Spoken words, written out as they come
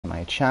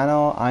my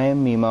channel. I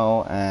am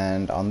Mimo,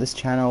 and on this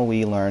channel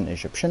we learn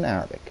Egyptian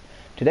Arabic.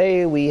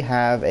 Today we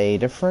have a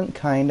different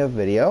kind of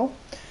video.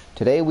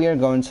 Today we are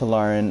going to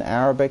learn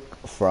Arabic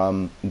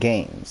from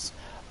games.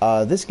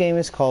 This game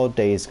is called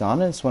Days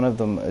Gone. It's one of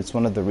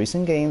the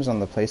recent games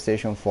on the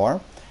PlayStation 4,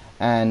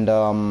 and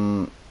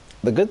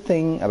the good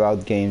thing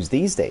about games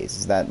these days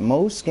is that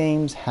most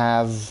games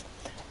have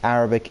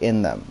Arabic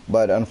in them,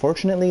 but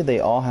unfortunately they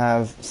all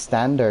have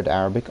standard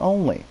Arabic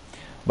only.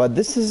 But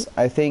this is,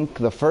 I think,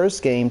 the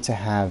first game to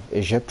have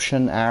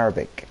Egyptian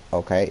Arabic.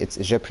 Okay, it's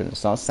Egyptian,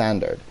 it's not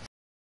standard.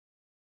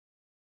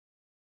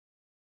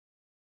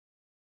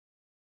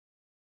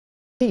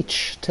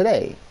 Teach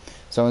today.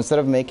 So instead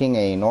of making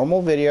a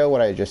normal video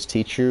where I just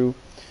teach you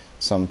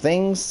some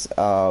things,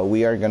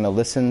 we are going to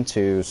listen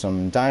to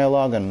some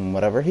dialogue and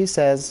whatever he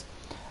says,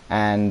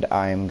 and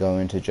I'm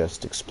going to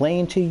just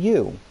explain to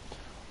you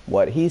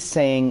what he's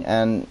saying.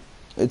 And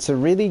it's a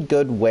really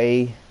good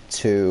way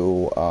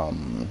to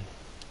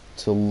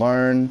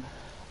learn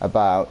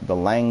about the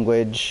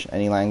language,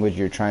 any language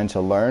you're trying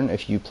to learn.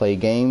 If you play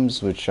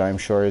games, which I'm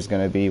sure is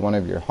going to be one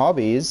of your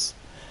hobbies,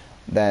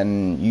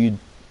 then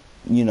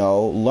you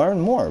know, learn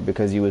more,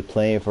 because you would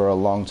play for a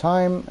long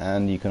time,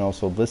 and you can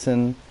also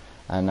listen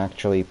and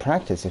actually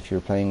practice if you're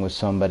playing with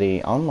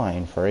somebody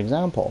online, for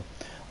example.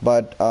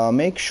 But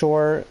make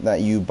sure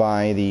that you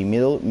buy the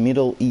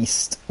Middle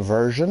East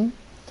version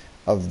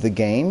of the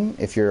game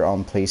if you're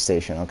on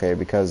PlayStation, okay?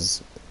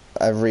 Because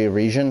every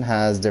region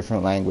has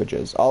different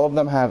languages. All of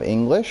them have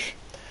English,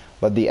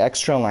 but the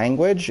extra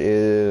language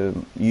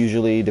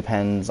usually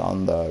depends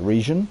on the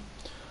region.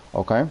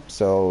 Okay,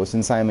 so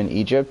since I'm in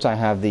Egypt, I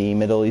have the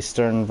Middle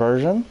Eastern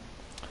version,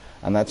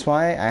 and that's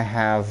why I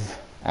have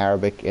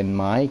Arabic in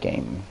my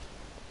game.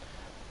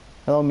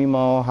 Hello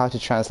Mimo, how to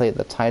translate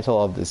the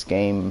title of this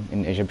game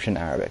in Egyptian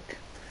Arabic.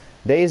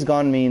 Days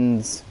Gone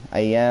means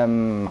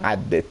Ayyam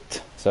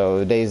Addit,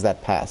 so days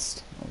that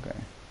passed.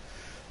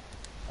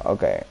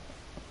 Okay,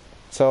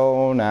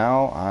 so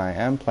now I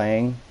am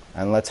playing,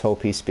 and let's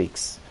hope he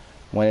speaks.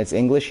 When it's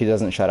English, he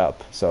doesn't shut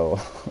up, so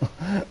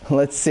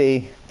let's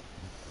see.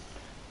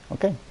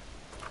 Okay.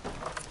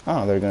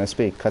 Oh, they're going to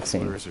speak.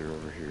 Cutscene. Where is there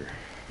over here?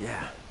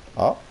 Yeah.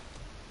 Oh.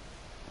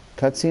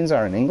 Cutscenes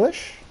are in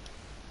English?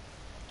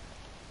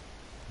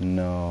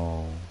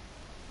 No.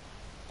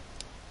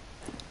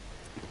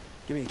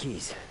 Give me the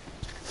keys.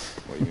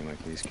 What, you mean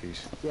like these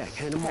keys? Yeah,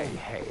 hand them over.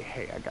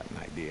 Hey, I got an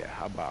idea.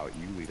 How about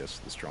you lead us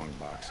to the strong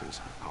boxes?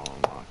 I'll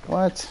unlock them.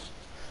 What?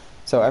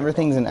 So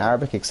everything's in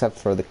Arabic except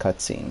for the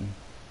cutscene.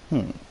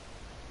 No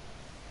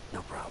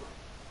problem.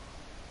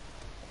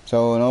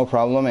 So no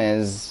problem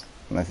is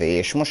ما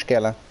فيش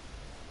مشكلة.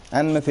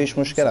 And ما فيش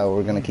مشكلة.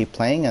 We're gonna keep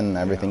playing and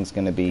everything's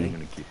gonna be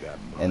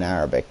in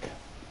Arabic.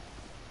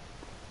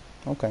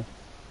 Okay.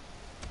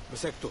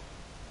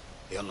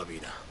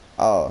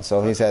 Oh,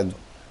 so he said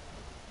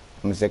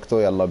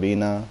مسكته يلا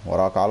بينا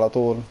وراك على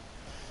طول.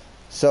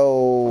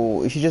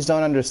 So if you just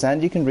don't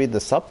understand, you can read the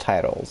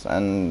subtitles,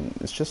 and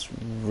it's just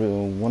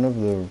one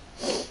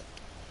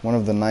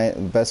of the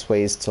best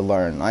ways to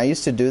learn. I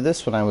used to do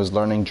this when I was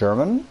learning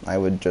German. I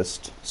would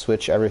just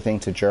switch everything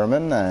to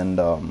German, and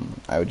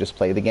I would just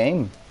play the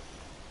game,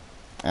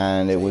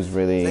 and it was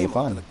really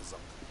fun.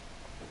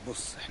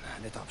 بص احنا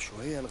هنتعب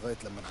شويه لغايه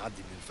لما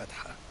نعدي من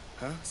الفتحه.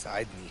 ها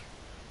ساعدني.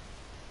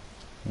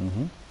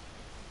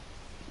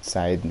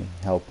 ساعدني,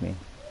 help me.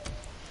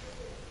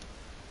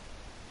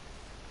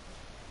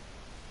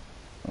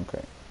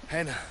 Okay.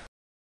 هنا.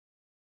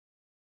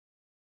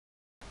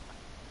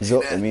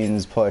 زق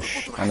means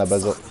push. أنا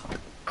بزق.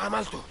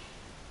 عملته.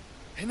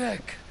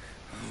 هناك.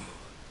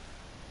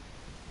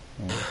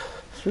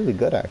 It's really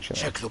good actually.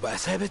 شكله بقى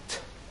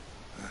ثابت.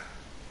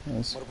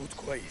 Yes. مربوط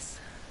كويس.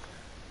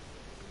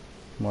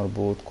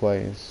 مربوط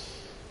كويس.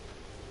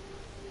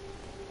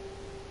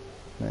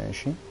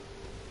 ماشي.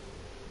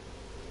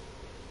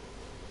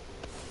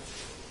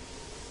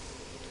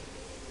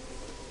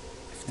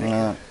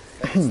 افتكر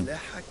خلي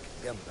سلاحك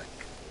جنبك.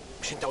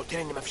 مش انت قلت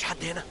لي ان مفيش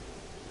حد هنا؟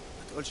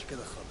 ما تقولش كده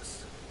خالص.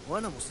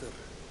 وانا مصر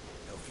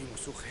لو في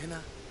مسوخ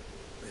هنا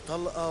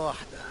بطلقه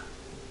واحده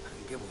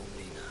هنجيبهم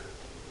لينا.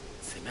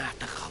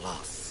 سمعتك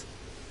خلاص.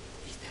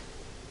 ايه ده؟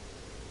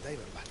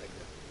 دايما بحتاج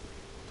ده.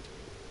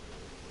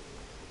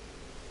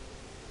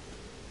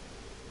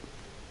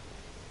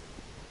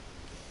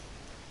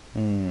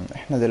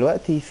 احنا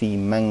دلوقتي في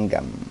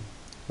منجم,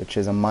 which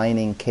is a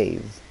mining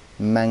cave.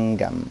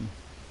 منجم.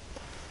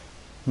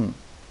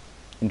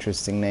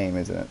 Interesting name,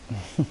 isn't it?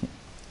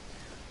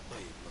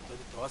 طيب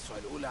منطقة التوسع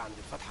الأولى عند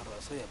الفتحة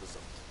الرئيسية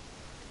بالظبط.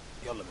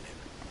 يلا من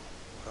هنا.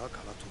 وراك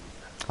على طول.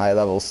 High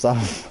level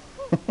stuff.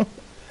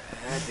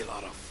 هادي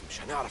القرف،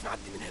 مش هنعرف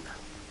نعدي من هنا.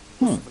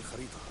 بص في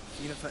الخريطة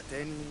في نفق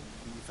تاني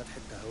في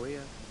فتحة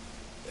تهوية.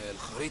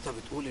 الخريطة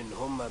بتقول إن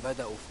هم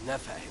بدأوا في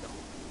نفق هنا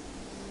اهو.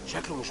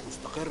 شكله مش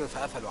مستقر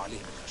فقفلوا عليه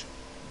بالخشب.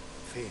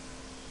 فين؟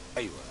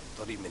 أيوه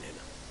الطريق من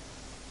هنا.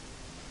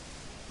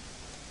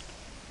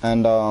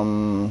 And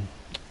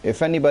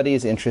if anybody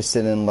is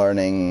interested in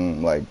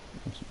learning like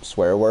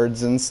swear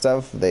words and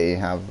stuff, they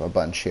have a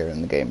bunch here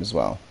in the game as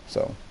well.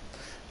 So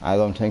I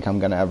don't think I'm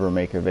gonna ever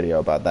make a video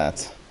about that.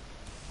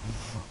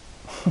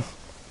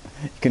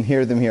 You can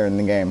hear them here in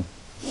the game.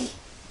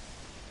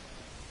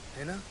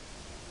 هنا؟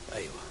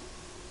 ايوه.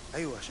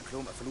 ايوه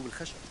شكلهم قفلوه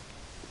بالخشب.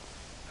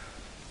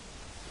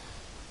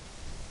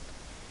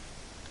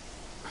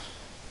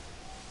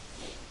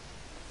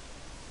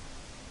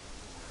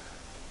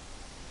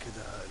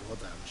 كده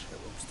الوضع مش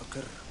هيبقى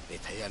مستقر.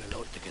 بيتهيألي انا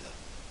قلت كده.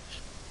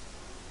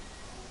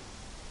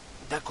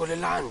 ده كل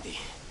اللي عندي.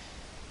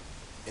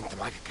 انت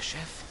معاك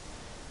الكشاف؟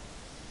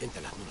 انت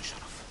اللي هتنول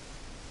الشرف.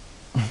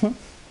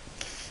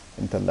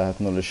 انت اللي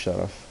هتنول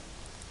الشرف.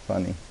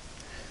 funny.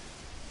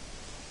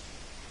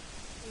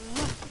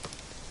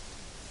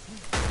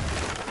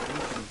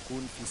 ممكن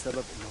يكون في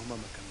سبب ان هما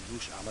ما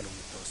كملوش اعمالهم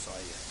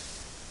التوسعيه.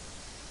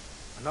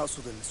 انا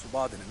اقصد ان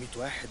صباع ديناميت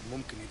واحد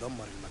ممكن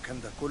يدمر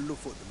المكان ده كله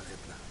فوق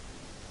دماغتنا.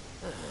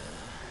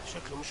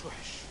 شكله مش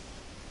وحش.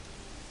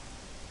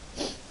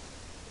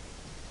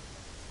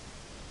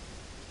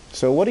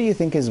 So what do you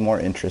think is more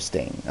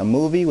interesting? A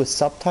movie with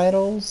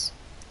subtitles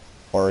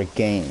or a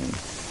game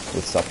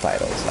with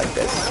subtitles like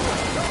this?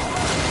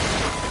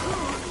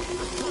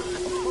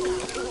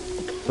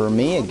 For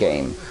me, a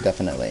game,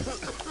 definitely.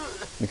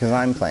 Because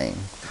I'm playing.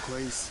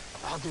 كويس.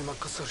 عظمي ما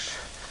اتكسرش.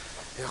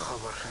 يا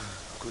خبر.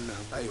 كنا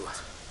ايوه.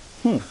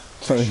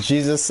 So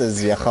Jesus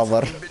is يا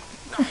خبر.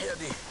 الناحية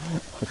دي.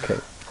 Okay.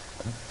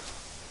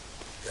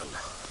 يلا.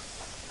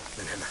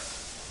 من هنا.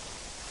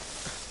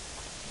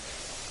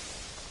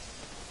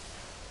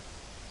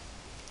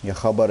 يا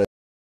خبر.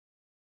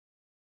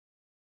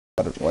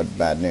 What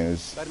bad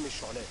news. برمي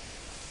الشعلات.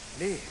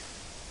 ليه؟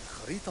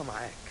 خريطه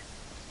معاك.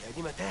 يعني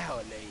دي متاهة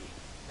ولا ايه؟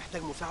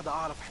 محتاج مساعدة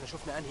اعرف احنا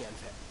شفنا انهي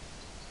انفاق.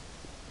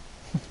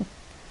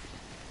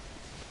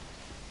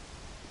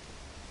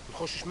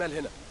 نخش شمال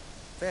هنا.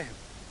 فاهم.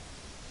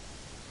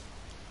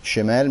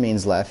 شمال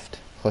means left.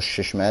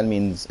 خش شمال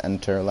means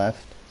enter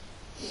left.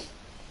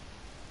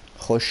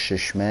 خش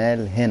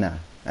شمال هنا.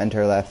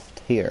 Enter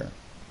left here.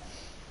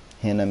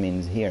 هنا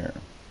means here.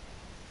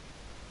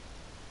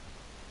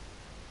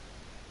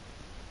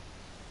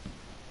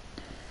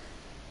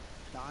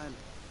 تعال.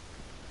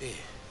 ايه؟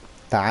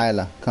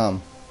 تعالى come.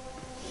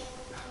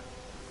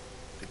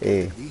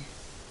 ايه؟ دي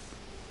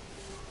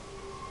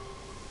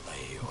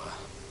ايوه.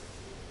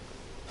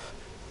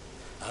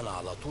 انا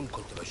على طول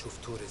كنت بشوف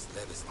توريست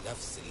لابس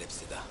نفس اللبس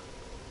ده.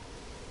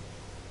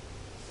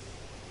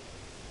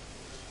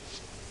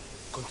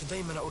 كنت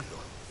دايما اقول له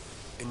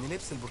ان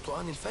لبس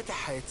البرتقاني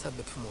الفاتح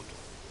هيتسبب في موته،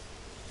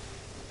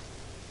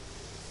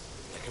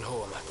 لكن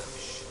هو ما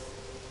اهتمش.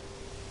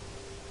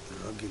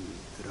 الراجل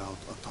دراعه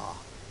اتقطع،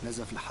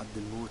 نزف لحد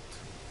الموت،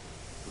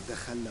 وده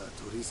خلى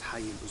توريس حي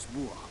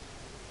الاسبوع.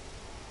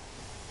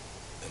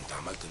 انت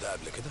عملت ده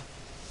قبل كده؟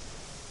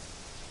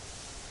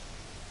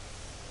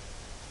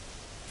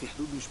 في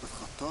حدود مش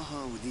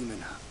بتخطاها ودي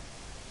منها.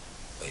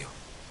 ايوه،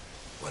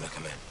 وانا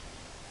كمان.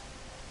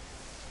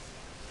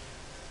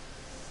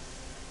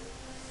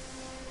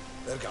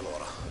 ارجع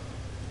لورا،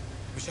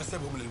 مش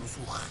هسيبهم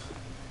للوسوخ.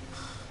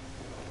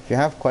 If you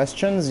have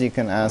questions, you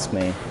can ask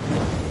me.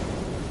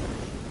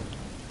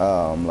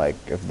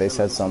 Like if they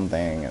said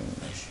something and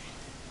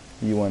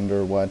you wonder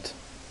what.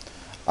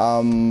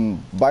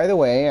 By the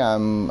way,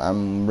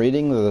 I'm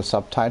reading the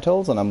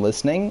subtitles and I'm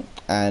listening,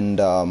 and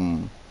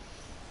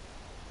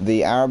the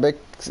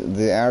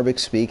Arabic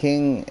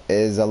speaking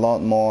is a lot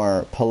more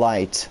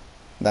polite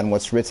than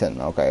what's written.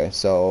 Okay,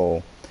 so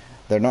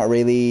they're not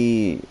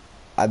really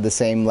at the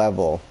same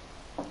level.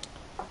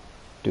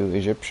 Do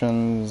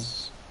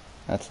Egyptians,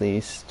 at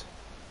least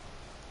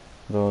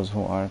those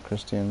who are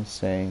Christians,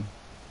 say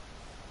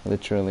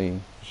literally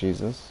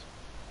Jesus?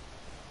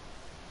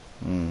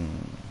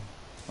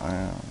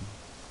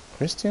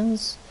 Christians?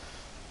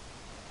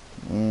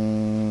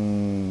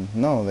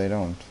 No, they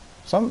don't.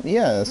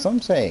 Some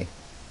say.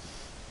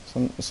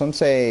 Some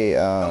say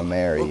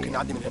Mary.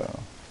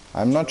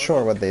 I'm not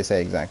sure what they say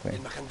exactly.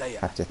 المكان ضيق.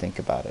 Have to think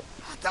about it.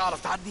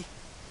 هتعرف تعدي؟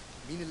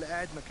 مين اللي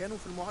قاعد مكانه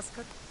في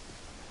المعسكر؟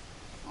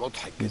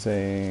 مضحك You جدا.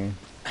 say.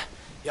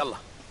 يلا.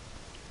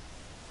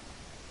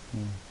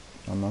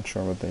 I'm not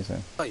sure what they say.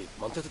 طيب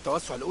منطقة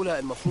التوسع الأولى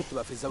المفروض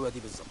تبقى في الزاوية دي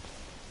بالظبط.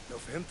 لو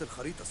فهمت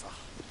الخريطة صح.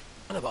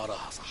 أنا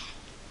بقراها صح.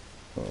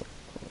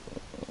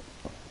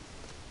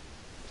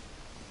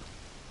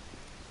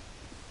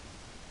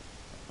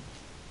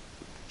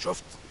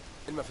 شفت؟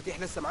 المفاتيح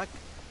لسه معاك؟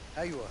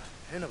 ايوه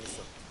هنا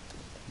بالظبط.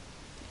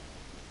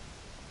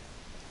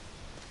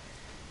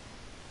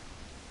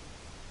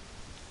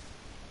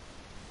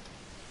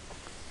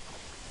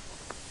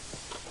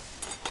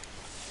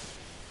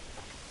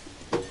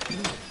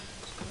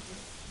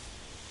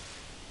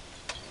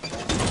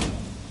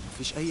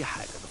 مفيش اي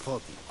حاجه، ده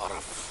فاضي.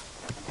 قرف.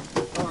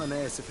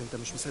 انا اسف،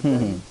 انت مش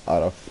مصدقني.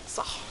 Araf.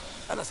 صح،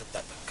 أنا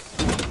صدقتك.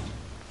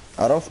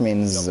 Araf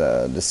means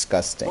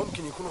disgusting.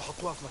 ممكن يكونوا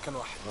حطوها في مكان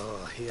واحد.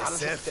 يا تعال نشوف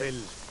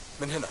سافل.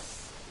 من هنا.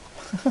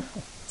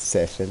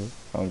 Sefil.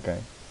 Okay.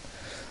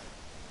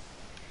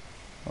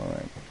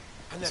 Alright.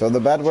 So the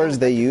bad words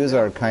they use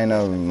are kind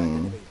of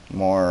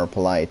more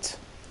polite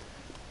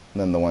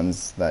than the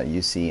ones that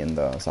you see in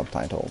the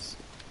subtitles.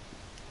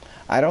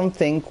 I don't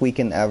think we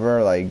can ever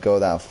like go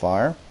that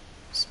far,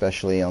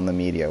 especially on the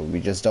media. We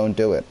just don't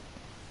do it.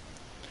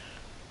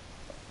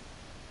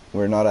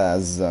 We're not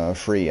as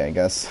free, I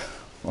guess,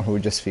 or we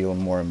just feel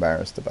more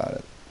embarrassed about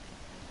it.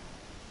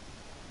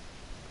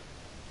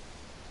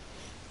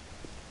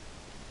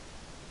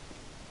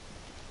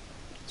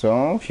 So,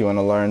 if you want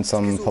to learn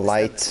some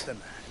polite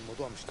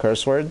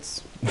curse words,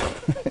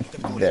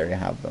 there you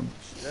have them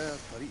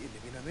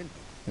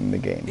in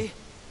the game.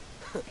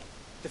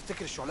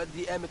 تفتكر الشعلات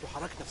دي قامت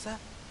وحركت نفسها؟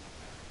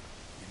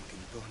 يمكن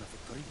تهنا في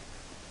الطريق.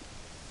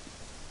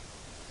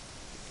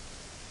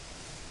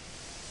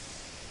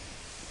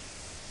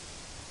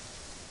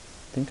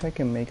 I think I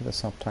can make the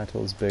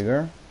subtitles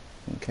bigger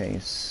in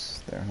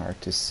case they're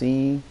hard to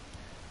see.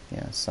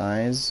 Yeah,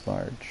 size,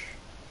 large.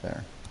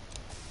 There.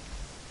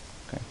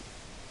 Okay.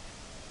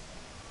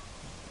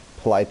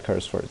 Polite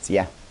curse words,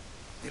 yeah.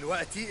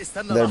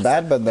 They're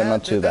bad, but they're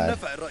not too bad.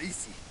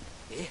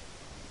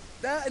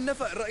 ده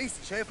النفق الرئيسي،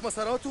 شايف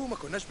مساراته؟ ما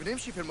كناش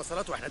بنمشي في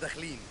المسارات واحنا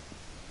داخلين.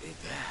 ايه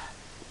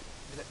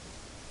ده؟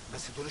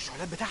 بس دول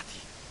الشعلات بتاعتي،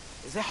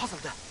 ازاي حصل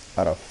ده؟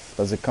 عارف.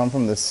 Does it come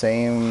from the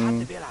same?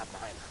 حد بيلعب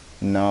معانا.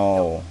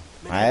 No.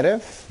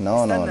 عارف?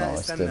 No,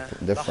 it's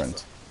different.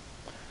 لحظة.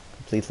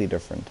 Completely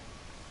different.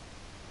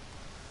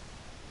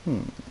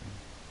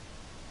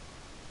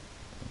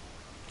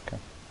 Okay.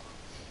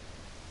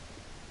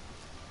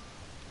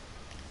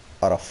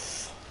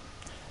 عرف.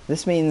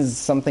 This means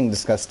something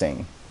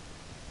disgusting.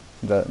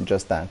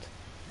 Just that.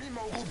 مين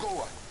موجود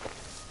جوه؟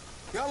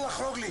 يلا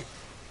اخرج لي.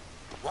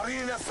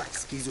 وريني نفسك.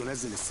 سكيزو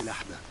نزل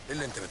السلاح ده. ايه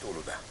اللي انت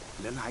بتقوله ده؟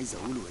 اللي انا عايز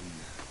اقوله ان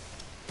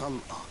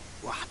طلقة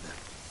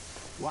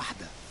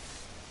واحدة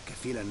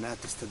كفيلة انها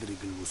تستدرج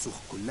الوسوخ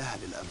كلها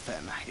للانفاق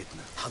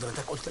ناحيتنا.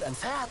 حضرتك قلت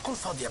الانفاق هتكون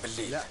فاضية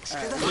بالليل، لا مش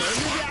كده؟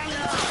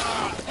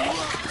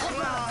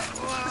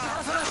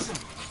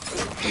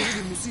 ايه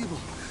المصيبة؟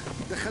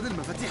 ده خد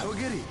المفاتيح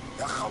وجري.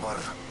 يا خبر.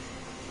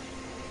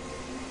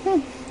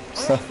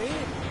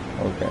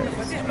 Okay.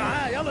 المفاتيح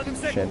معاه، يلا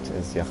نمسكه. Shit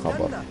is يا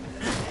خبر.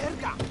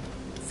 ارجع.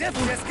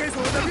 زفت يا سكيزو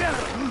وده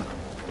بيهرب.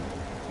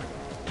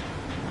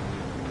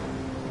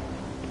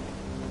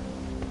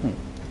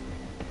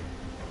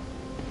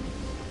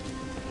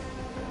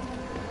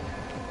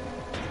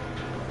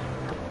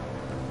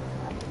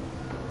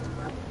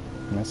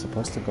 Am I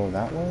supposed to go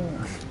that way?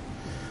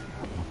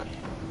 Okay.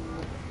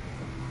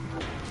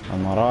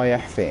 أنا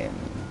رايح فين?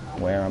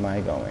 Where am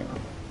I going?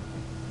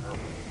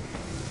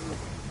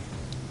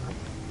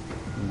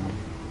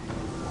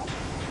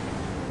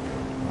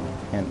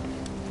 هنا.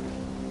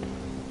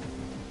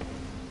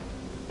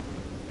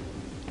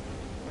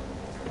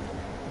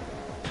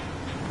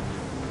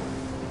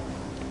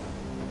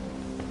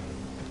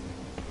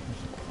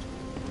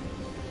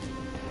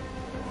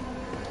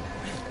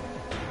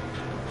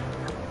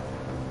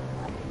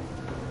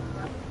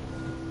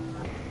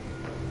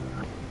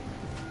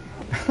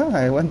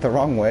 I went the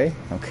wrong way.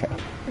 Okay.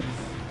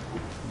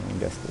 I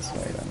guess this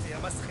way then. يا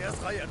مسخ يا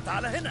صغير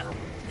تعال هنا.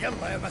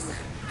 يلا يا مسخ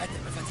هات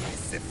مفاتيح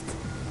الزفت.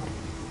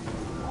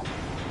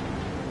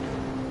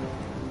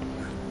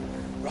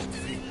 رحت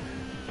فين؟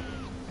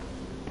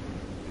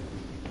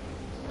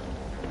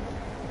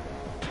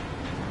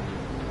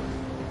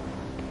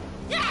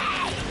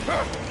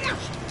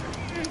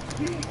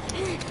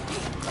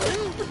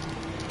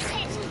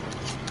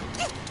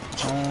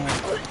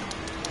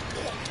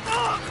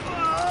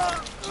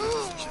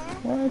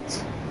 What?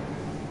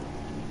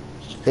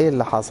 ايه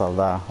اللي حصل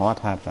ده? What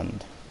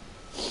happened?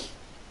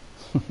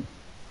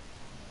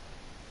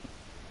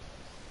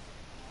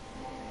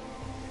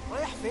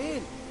 رايح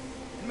فين؟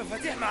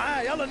 المفاتيح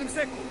معاه، يلا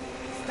نمسكه.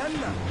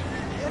 استنى،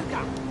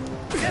 ارجع.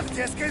 زفت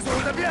يا سكيزو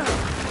وده بيهرب.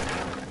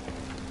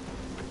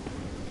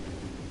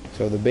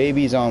 So the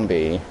baby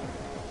zombie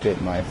bit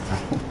my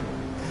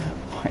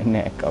my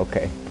neck.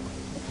 Okay.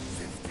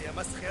 زفت يا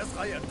مسخ يا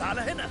صغير تعال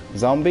هنا.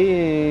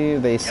 Zombie,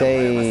 they say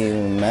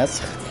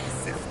مسخ,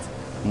 زفت.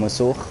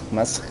 مسوخ,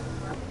 مسخ.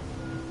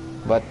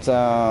 But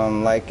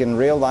like in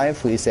real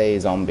life, we say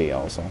zombie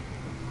also.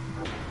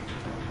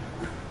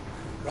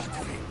 رحت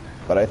فين؟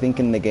 But I think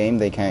in the game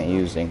they can't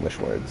use English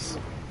words.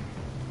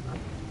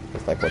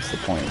 It's like, what's the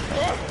point?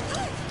 Right?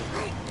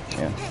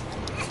 Yeah.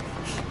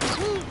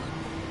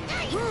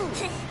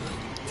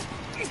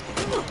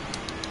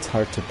 It's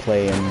hard to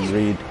play and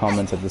read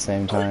comments at the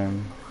same time.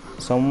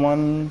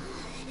 Someone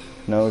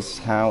knows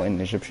how in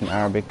Egyptian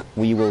Arabic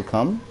we will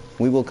come?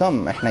 We will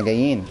come. احنا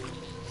جايين.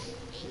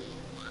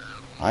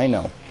 I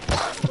know.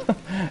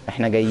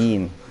 احنا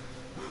جايين.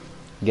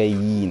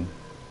 جايين.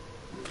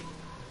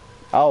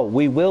 Oh,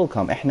 we will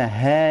come. احنا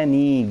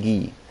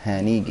هنيجي.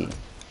 هنيجي.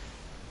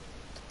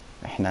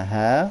 احنا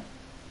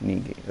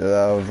هنيجي.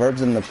 The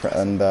verbs in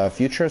the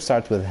future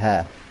start with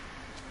ها.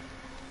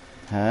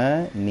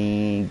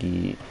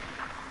 هنيجي.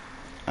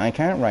 I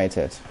can't write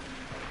it.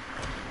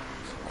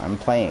 I'm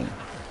playing.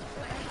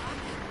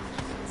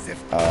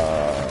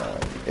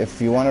 If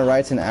you want to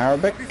write in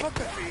Arabic,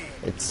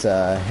 it's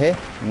he,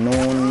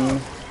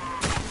 nun,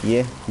 ye,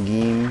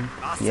 gim,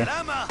 ye,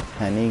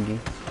 hanigi.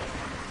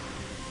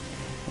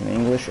 In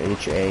English,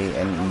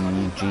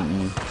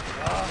 H-A-N-E-G-E.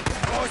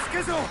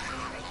 اسكيزو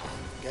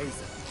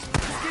جايزة.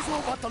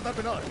 اسكيزو بطل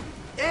ضرب نار.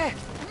 ايه؟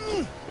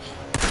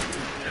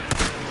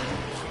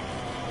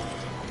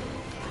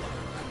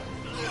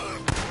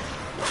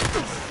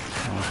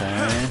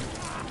 Okay.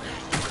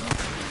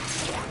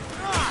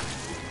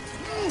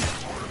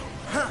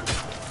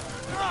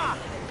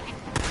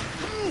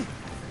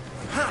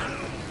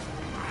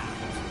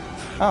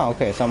 Oh,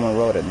 okay, someone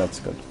wrote it, that's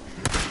good.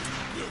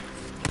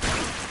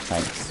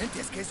 Thanks. انت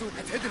يا اسكيزو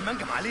هتهد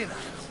المنجم علينا.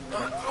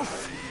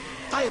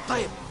 طيب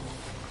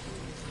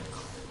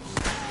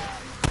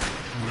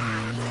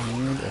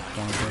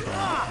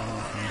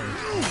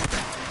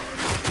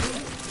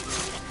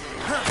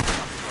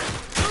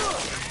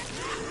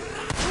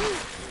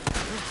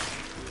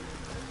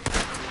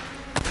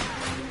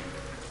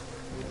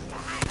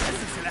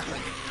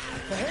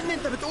فهمني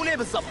انت بتقول ايه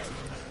بالظبط؟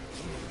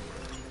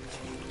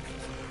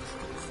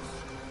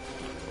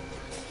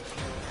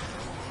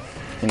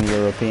 In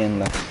European.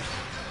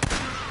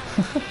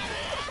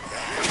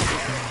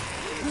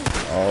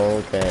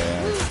 Okay,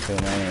 that's too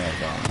many of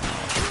them.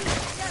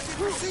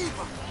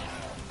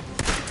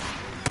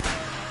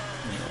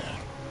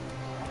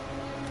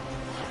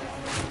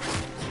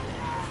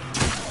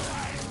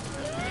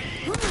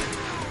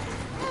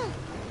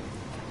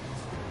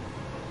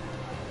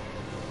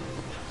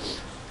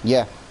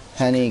 Yeah,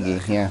 Hanigi.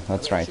 Yeah,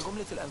 that's right.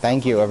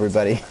 Thank you,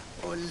 everybody.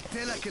 قلت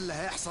لك اللي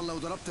هيحصل لو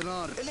ضربت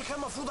نار. ايه اللي كان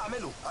المفروض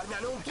اعمله؟ ارمي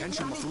عليهم ما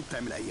كانش المفروض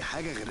تعمل اي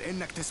حاجه غير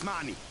انك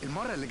تسمعني.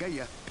 المره اللي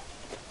جايه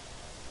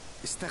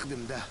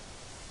استخدم ده.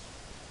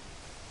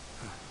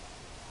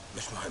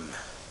 مش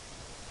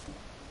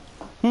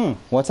مهم.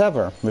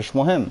 Whatever. مش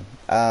مهم.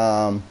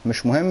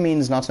 مش مهم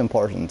means not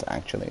important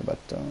actually,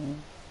 but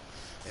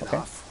okay.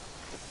 العفو.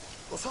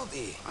 قصاد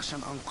ايه؟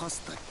 عشان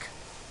انقذتك.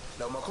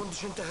 لو ما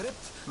كنتش انت هربت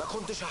ما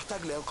كنتش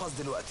هحتاج لانقاذ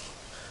دلوقتي.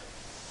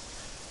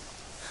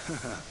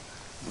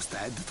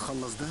 مستعد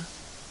تخلص ده؟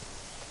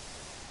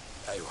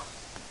 ايوه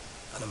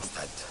انا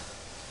مستعد.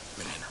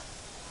 من هنا.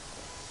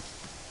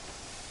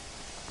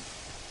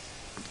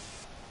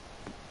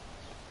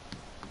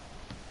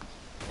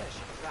 ماشي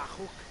يا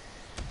اخوك.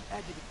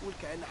 ادي بتقول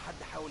كأن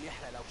حد حاول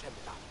يحرق الاوشام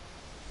بتاعته.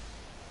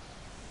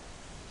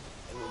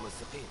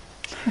 الممزقين.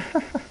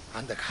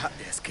 عندك حق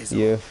يا سكيزو.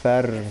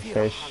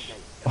 يفرفش.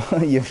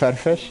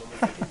 يفرفش.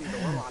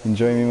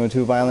 Enjoy Mimo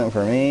too violent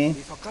for me.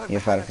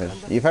 يفرفش.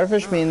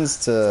 يفرفش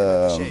means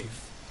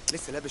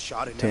لسه لابس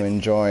شعار to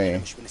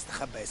enjoy. مش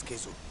بنستخبى يا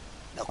سكيزو.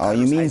 Oh,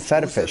 you mean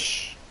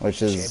farfish,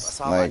 which is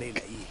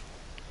like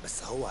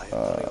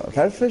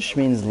farfish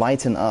means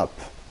lighten up.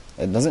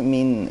 It doesn't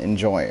mean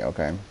enjoy,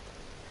 okay?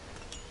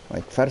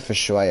 Like farfish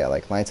شوية,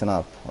 like lighten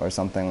up or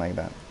something like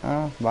that.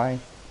 Bye.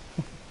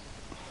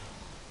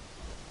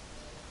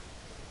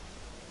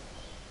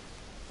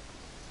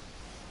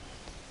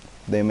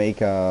 They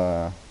make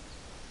a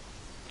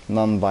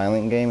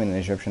non-violent game in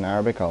Egyptian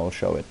Arabic. I'll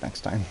show it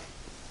next time.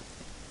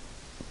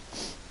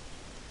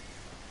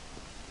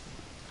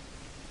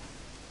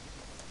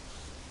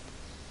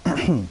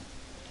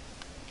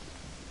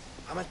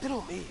 عملت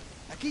لهم ايه؟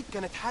 اكيد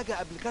كانت حاجة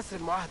قبل كسر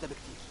المعاهدة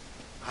بكتير.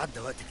 عدى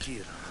وقت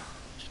كتير.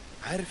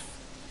 عارف؟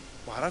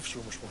 معرفش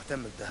ومش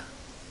مهتم بده.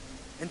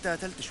 انت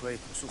قتلت شوية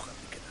مسوخ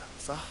قبل كده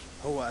صح؟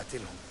 هو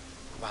قتلهم.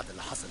 وبعد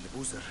اللي حصل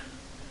لبوزر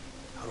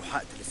هروح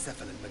اقتل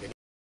السفلة المجانين.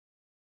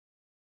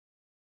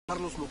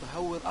 كارلوس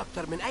متهور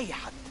اكتر من اي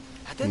حد.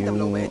 هتندم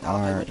لو بقيت على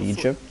You are قائمة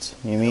الفوق. Egypt?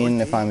 You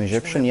mean if I'm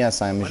Egyptian?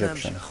 Yes, I'm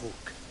Egyptian.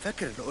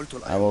 فاكر اللي قلته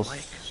I الأيام will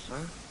مايك؟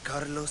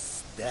 كارلوس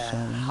ده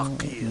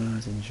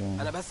حقير.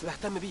 انا بس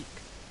بهتم بيك.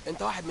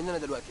 انت واحد مننا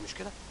دلوقتي مش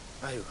كده؟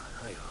 ايوه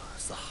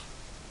صح.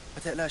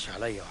 ما تقلقش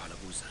عليا وعلى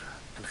بوزر.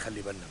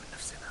 هنخلي بالنا من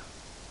نفسنا.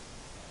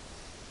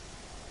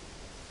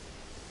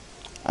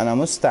 أنا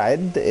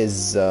مستعد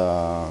is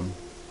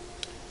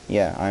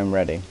yeah, I'm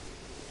ready.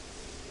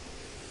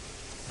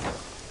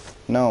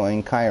 No,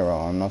 in Cairo.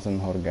 I'm not in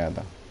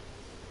Hurghada.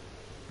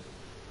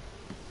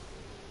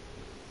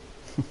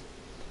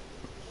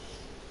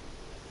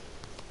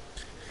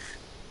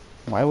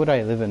 Why would I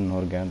live in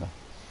Hurghada?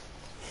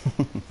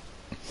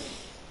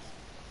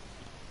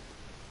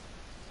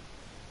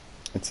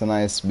 It's a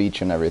nice beach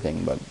and everything,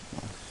 but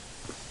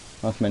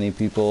not many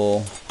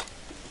people.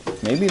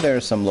 Maybe there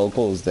are some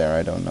locals there,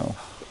 I don't know.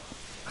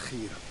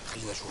 أخيرا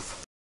خلينا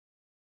نشوف.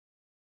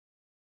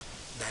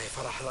 ده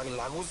هيفرح الراجل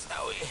العجوز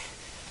قوي.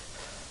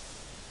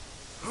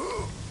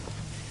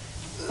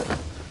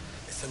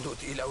 الصندوق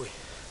تقيل قوي.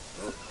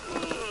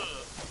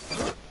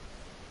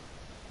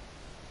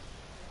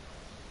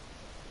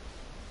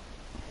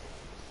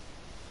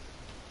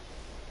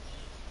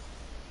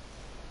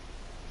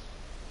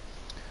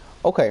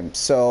 Okay,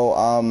 so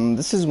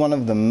this is one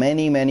of the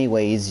many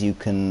ways you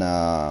can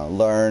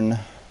learn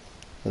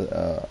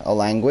a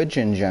language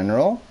in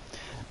general,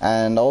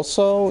 and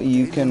also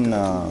you can,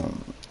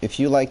 if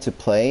you like to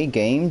play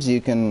games, you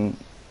can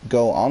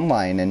go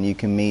online and you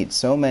can meet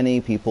so many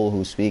people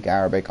who speak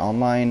Arabic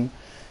online.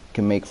 You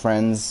can make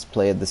friends,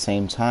 play at the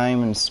same time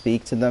and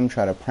speak to them,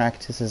 try to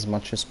practice as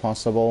much as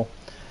possible,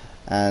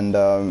 and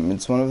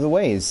it's one of the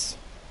ways.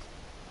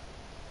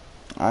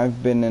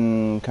 I've been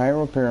in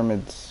Cairo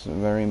pyramids,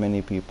 very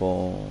many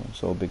people,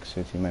 so big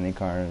city, many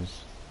cars,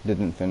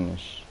 didn't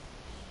finish.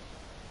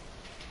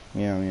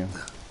 Yeah.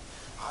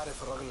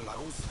 عارف الراجل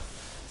العجوز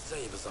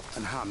زي بالظبط.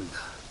 انا هعمل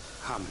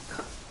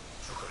ده.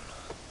 شكرا.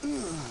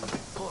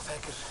 هو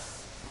فاكر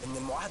ان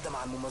المعاهدة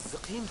مع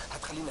الممزقين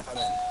هتخلينا في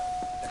امان،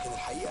 لكن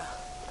الحقيقة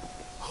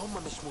هم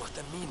مش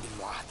مهتمين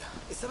بالمعاهدة.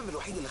 السبب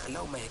الوحيد اللي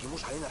خلاهم ما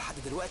يهجموش علينا لحد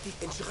دلوقتي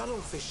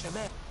انشغالهم في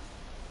الشمال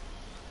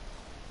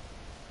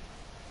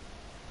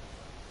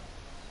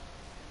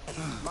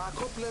مع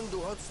كوبلاند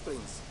وهوت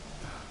سبرينجز.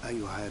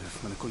 ايوه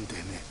عارف، ما انا كنت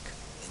هناك.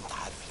 انت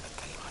عارف اللي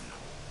بتكلم عنه.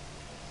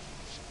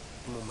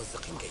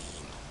 الممزقين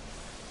جايين،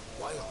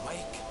 وايرون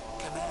مايك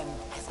كمان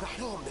هيسمح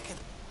لهم بكده.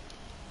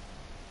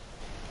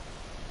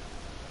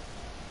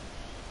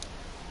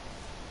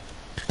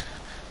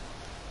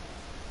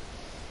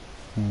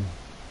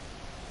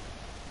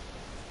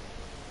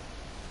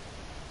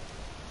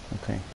 Okay.